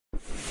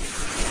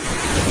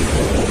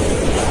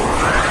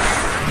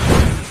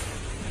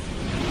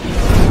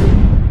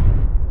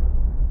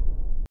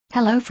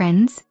Hello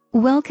friends,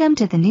 welcome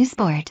to the new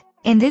sport.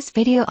 In this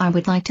video I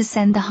would like to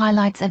send the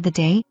highlights of the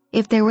day.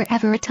 If there were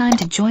ever a time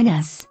to join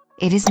us,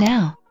 it is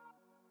now.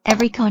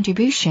 Every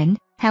contribution,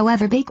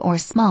 however big or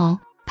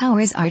small,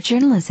 powers our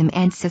journalism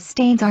and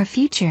sustains our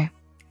future.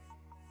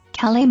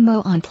 Kalei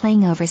Mau on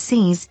playing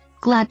overseas,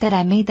 glad that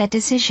I made that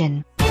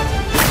decision.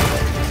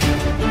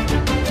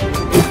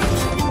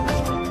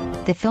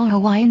 The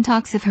Phil-Hawaiian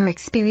talks of her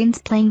experience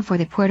playing for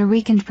the Puerto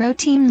Rican pro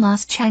team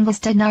Los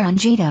Changos de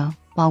Naranjito,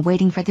 while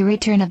waiting for the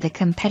return of the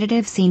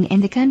competitive scene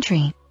in the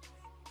country.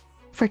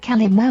 For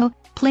Kalei Mau,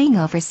 playing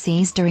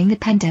overseas during the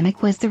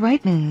pandemic was the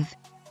right move.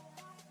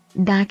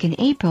 Back in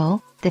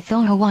April, the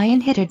Phil-Hawaiian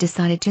hitter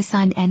decided to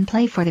sign and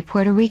play for the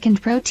Puerto Rican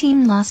pro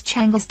team Los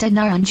Changos de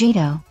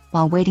Naranjito,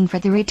 while waiting for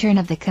the return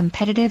of the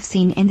competitive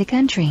scene in the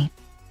country.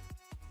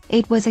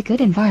 It was a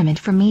good environment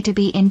for me to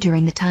be in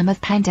during the time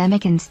of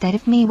pandemic instead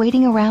of me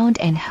waiting around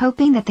and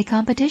hoping that the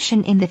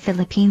competition in the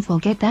Philippines will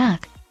get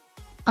back.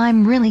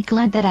 I'm really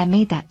glad that I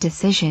made that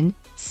decision,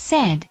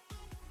 said.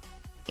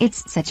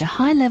 It's such a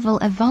high level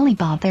of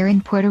volleyball there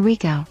in Puerto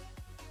Rico.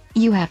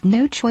 You have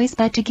no choice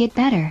but to get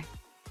better.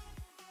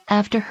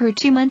 After her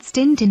 2-month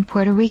stint in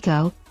Puerto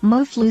Rico,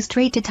 Mau flew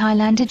straight to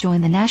Thailand to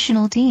join the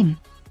national team.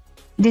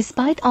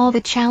 Despite all the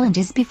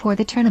challenges before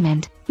the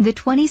tournament, the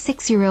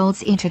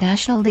 26-year-old's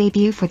international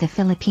debut for the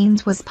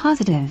Philippines was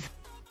positive.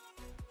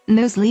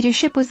 Mau's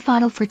leadership was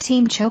vital for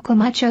Team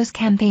Chocomacho's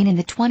campaign in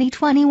the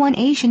 2021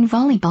 Asian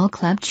Volleyball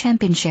Club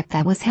Championship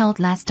that was held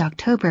last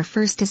October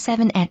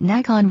 1-7 at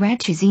Nakhon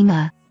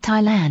Ratchasima,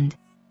 Thailand.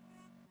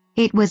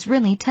 It was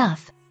really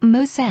tough,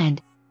 Mau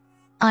said.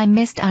 I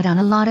missed out on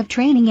a lot of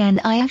training and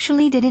I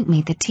actually didn't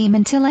meet the team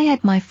until I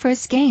had my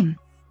first game.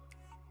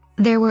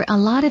 There were a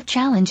lot of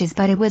challenges,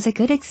 but it was a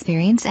good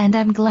experience and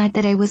I'm glad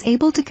that I was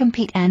able to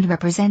compete and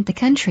represent the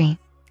country.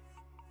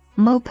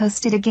 Mau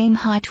posted a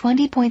game-high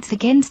 20 points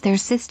against their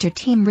sister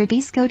team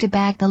Ribisco to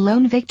bag the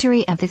lone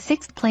victory of the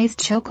 6th-placed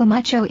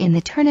Chocomacho in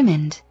the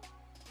tournament.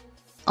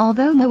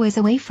 Although Mau is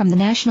away from the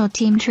national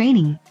team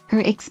training, her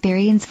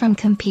experience from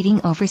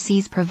competing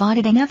overseas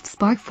provided enough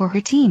spark for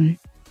her team.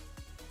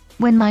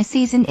 When my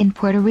season in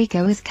Puerto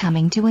Rico is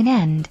coming to an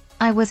end,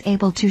 I was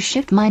able to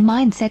shift my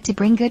mindset to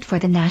bring good for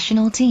the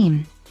national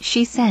team,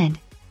 she said.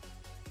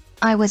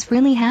 I was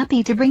really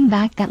happy to bring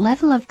back that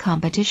level of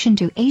competition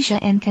to Asia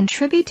and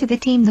contribute to the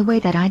team the way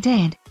that I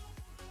did.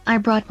 I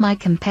brought my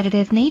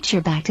competitive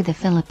nature back to the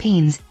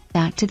Philippines,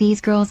 back to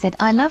these girls that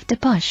I love to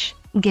push,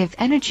 give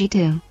energy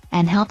to,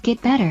 and help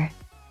get better.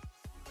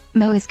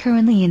 Mau is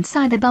currently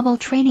inside the bubble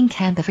training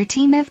camp of her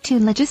Team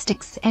F2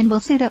 Logistics and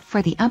will suit up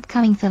for the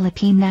upcoming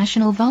Philippine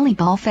National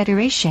Volleyball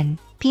Federation,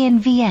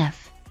 PNVF,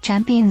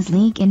 Champions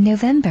League in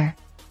November.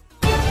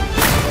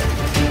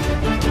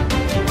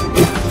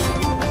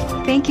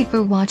 Thank you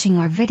for watching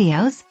our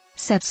videos.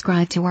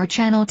 Subscribe to our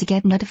channel to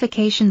get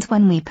notifications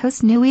when we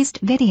post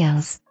newest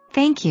videos.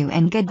 Thank you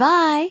and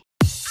goodbye.